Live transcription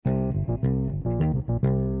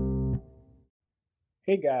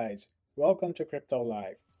Hey guys, welcome to Crypto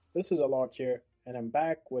Live. This is Alok here, and I'm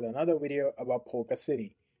back with another video about Polka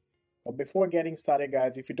City. But before getting started,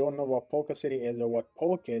 guys, if you don't know what Polka City is or what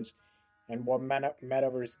Polka is, and what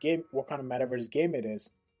metaverse game, what kind of metaverse game it is,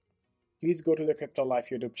 please go to the Crypto Life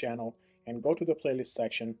YouTube channel and go to the playlist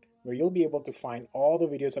section where you'll be able to find all the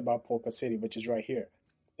videos about Polka City, which is right here.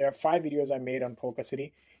 There are 5 videos I made on Polka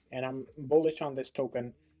City, and I'm bullish on this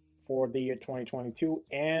token for the year 2022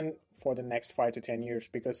 and for the next 5 to 10 years,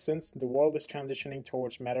 because since the world is transitioning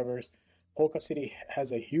towards metaverse, Polka City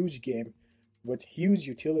has a huge game with huge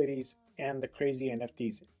utilities and the crazy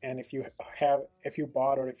NFTs. And if you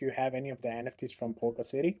bought or if you have any of the NFTs from Polka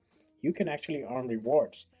City, you can actually earn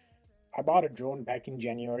rewards. I bought a drone back in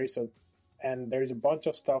January, and there's a bunch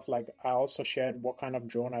of stuff. Like, I also shared what kind of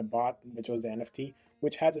drone I bought, which was the NFT,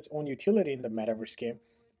 which has its own utility in the metaverse game.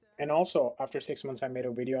 And also, after 6 months, I made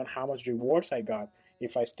a video on how much rewards I got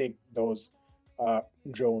if I stake those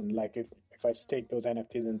drone, like if I stake those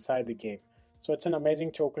NFTs inside the game. So it's an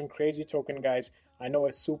amazing token, crazy token, guys. I know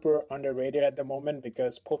it's super underrated at the moment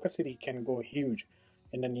because Polka City can go huge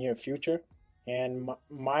in the near future. And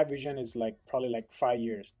my vision is like probably like 5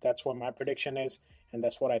 years. That's what my prediction is. And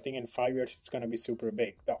that's what I think in 5 years it's going to be super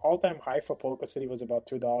big. The all-time high for Polka City was about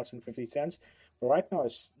 $2.50. But right now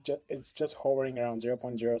it's just hovering around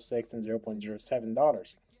 0.06 and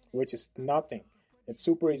 $0.07, which is nothing. It's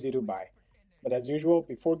super easy to buy. But as usual,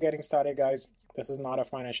 before getting started, guys, this is not a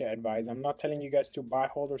financial advice. I'm not telling you guys to buy,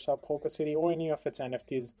 hold, or sell Polka City or any of its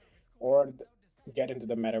NFTs or get into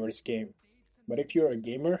the metaverse game. But if you're a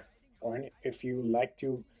gamer or if you like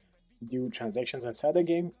to do transactions inside the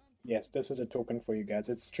game, yes, this is a token for you guys.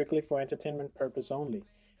 It's strictly for entertainment purpose only.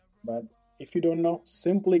 But if you don't know,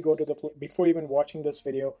 simply go to before even watching this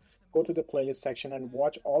video, go to the playlist section and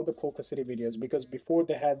watch all the Polka City videos, because before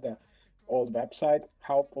they had the old website,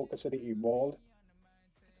 how Polka City evolved,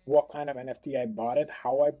 what kind of NFT I bought it,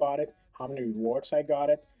 how I bought it, how many rewards I got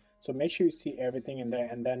it. So make sure you see everything in there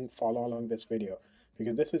and then follow along this video,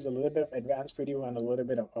 because this is a little bit of advanced video and a little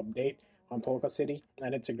bit of update on Polka City,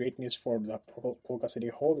 and it's a great news for the Polka City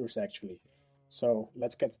holders actually. So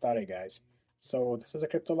let's get started, guys. So this is a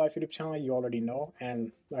Crypto Life YouTube channel, you already know,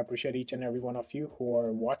 and I appreciate each and every one of you who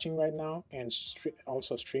are watching right now and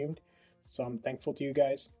also streamed. So I'm thankful to you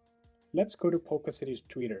guys. Let's go to Polka City's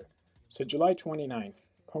Twitter. So July 29th,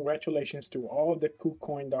 congratulations to all the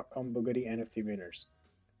KuCoin.com Bugatti NFT winners.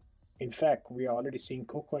 In fact, we are already seeing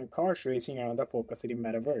KuCoin cars racing around the Polka City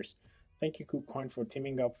Metaverse. Thank you, KuCoin, for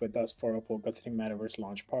teaming up with us for a Polka City Metaverse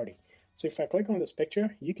launch party. So if I click on this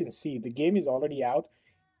picture, you can see the game is already out,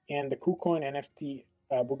 and the KuCoin NFT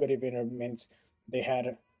Bugatti winner means they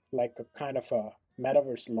had like a kind of a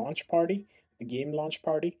Metaverse launch party, the game launch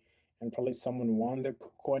party, and probably someone won the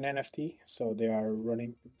KuCoin NFT, so they are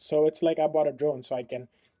running. So it's like I bought a drone, so I can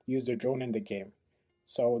use the drone in the game.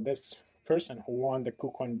 So this person who won the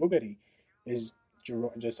KuCoin Bugatti is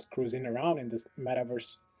just cruising around in this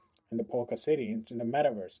metaverse in the Polka City, in the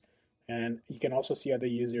metaverse. And you can also see other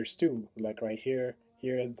users too, like right here,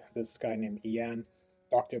 this guy named Ian,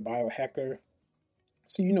 Dr. Biohacker.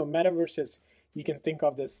 So, metaverse is, you can think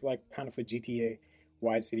of this like kind of a GTA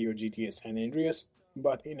Vice City or GTA San Andreas.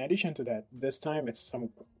 But in addition to that, this time it's some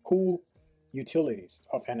cool utilities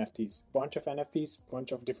of NFTs. Bunch of NFTs,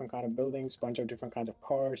 bunch of different kind of buildings, bunch of different kinds of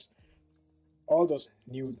cars, all those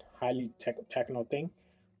new highly techno thing.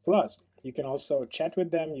 Plus, you can also chat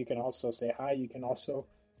with them. You can also say hi. You can also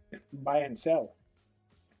buy and sell.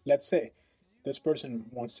 Let's say this person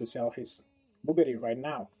wants to sell his Bugatti right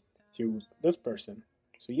now to this person.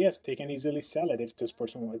 So yes, they can easily sell it if this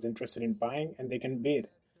person was interested in buying, and they can bid.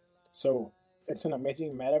 So it's an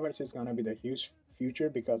amazing metaverse. It's going to be the huge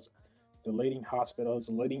future, because the leading hospitals,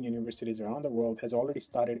 leading universities around the world has already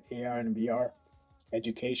started AR and VR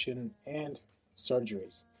education and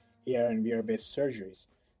surgeries, AR and VR based surgeries,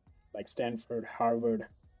 like Stanford, Harvard,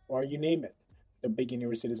 or you name it, the big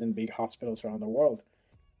universities and big hospitals around the world.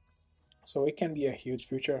 So it can be a huge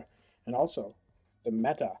future. And also the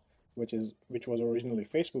Meta, which was originally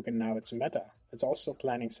Facebook and now it's Meta, it's also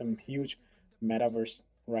planning some huge metaverse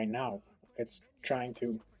right now. It's trying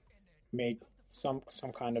to make some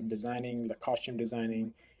kind of designing, the costume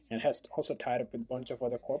designing, and has also tied up with a bunch of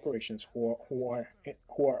other corporations who are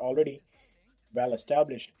already well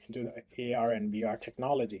established into the AR and VR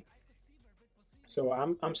technology. So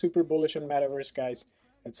I'm super bullish on metaverse, guys.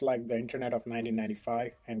 It's like the internet of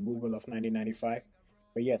 1995 and Google of 1995.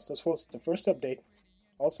 But yes, this was the first update.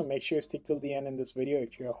 Also, make sure you stick till the end in this video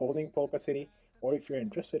if you're holding Polka City or if you're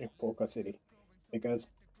interested in Polka City, because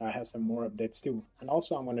I have some more updates too. And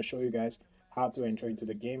also, I'm going to show you guys how to enter into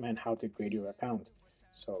the game and how to create your account.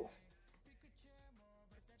 So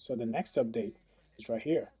So the next update is right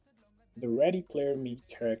here. The Ready Player Me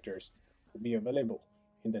characters will be available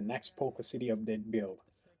in the next Polka City update build.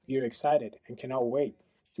 We are excited and cannot wait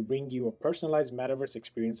to bring you a personalized Metaverse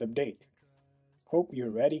experience update. Hope you're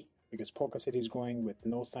ready because Polka City is going with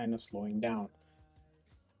no sign of slowing down.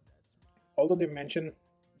 Although they mention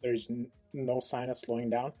there's no sign of slowing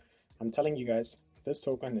down, I'm telling you guys, this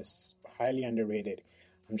token is highly underrated.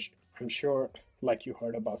 I'm, sh- I'm sure, like you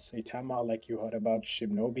heard about Saitama, like you heard about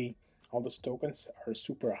Shinobi, all those tokens are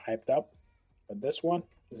super hyped up, but this one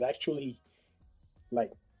is actually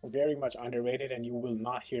like very much underrated, and you will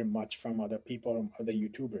not hear much from other people or other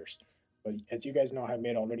YouTubers. But as you guys know, I've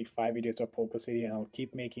made already 5 videos of Polka City, and I'll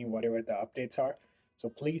keep making whatever the updates are. So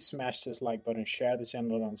please smash this like button, share the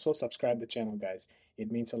channel, and also subscribe the channel, guys.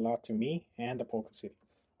 It means a lot to me and the Polka City.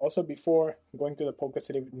 Also, before going to the Polka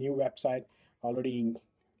City new website, I already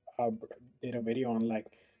uh, did a video on like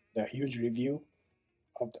the huge review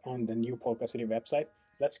on the new Polka City website.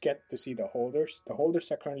 Let's get to see the holders. The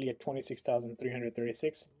holders are currently at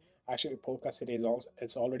 26,336. Actually, Polka City is also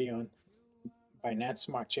it's already on Binance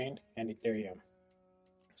Smart Chain and Ethereum.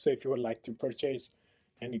 So if you would like to purchase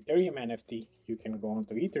an Ethereum NFT, you can go on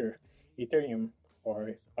to Ethereum,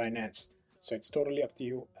 or Binance. So it's totally up to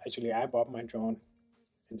you. Actually, I bought my drone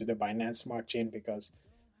into the Binance Smart Chain because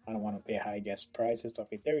I don't want to pay high gas prices of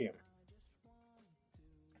Ethereum.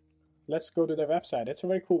 Let's go to the website. It's a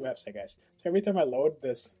very cool website, guys. So every time I load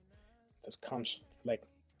this comes like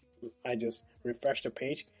I just refresh the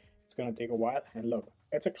page. It's gonna take a while, and look,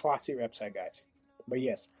 it's a classy website, guys. But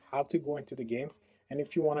yes, how to go into the game, and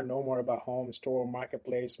if you want to know more about home, store,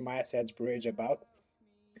 marketplace, my assets, bridge, about,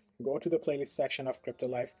 go to the playlist section of Crypto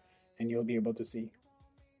Life, and you'll be able to see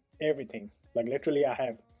everything. Like literally, I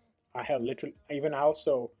have literally even I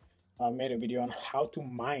also made a video on how to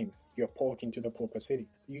mine your Polk into the Polka City.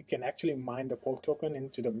 You can actually mine the Polk token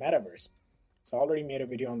into the Metaverse. So I already made a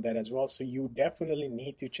video on that as well. So you definitely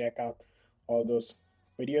need to check out all those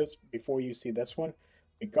videos before you see this one,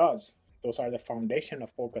 because those are the foundation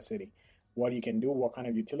of Polka City. What you can do, what kind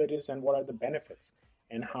of utilities, and what are the benefits,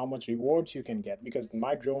 and how much rewards you can get. Because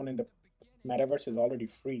my drone in the Metaverse is already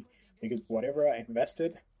free. Because whatever I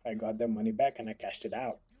invested, I got the money back and I cashed it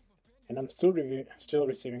out. And I'm still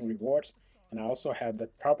receiving rewards. And I also have the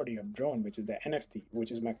property of drone, which is the NFT,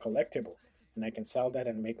 which is my collectible, and I can sell that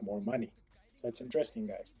and make more money. So it's interesting,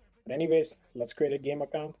 guys. But anyways, let's create a game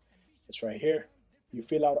account. It's right here. You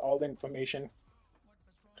fill out all the information,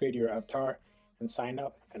 create your avatar, and sign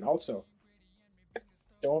up. And also,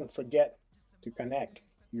 don't forget to connect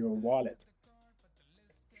your wallet.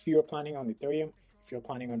 If you're planning on Ethereum, if you're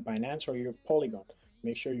planning on Binance or your Polygon,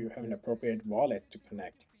 make sure you have an appropriate wallet to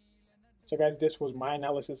connect. So guys, this was my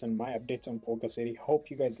analysis and my updates on Polka City.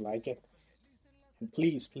 Hope you guys like it. And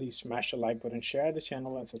please smash the like button, share the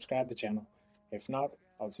channel, and subscribe the channel. If not,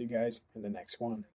 I'll see you guys in the next one.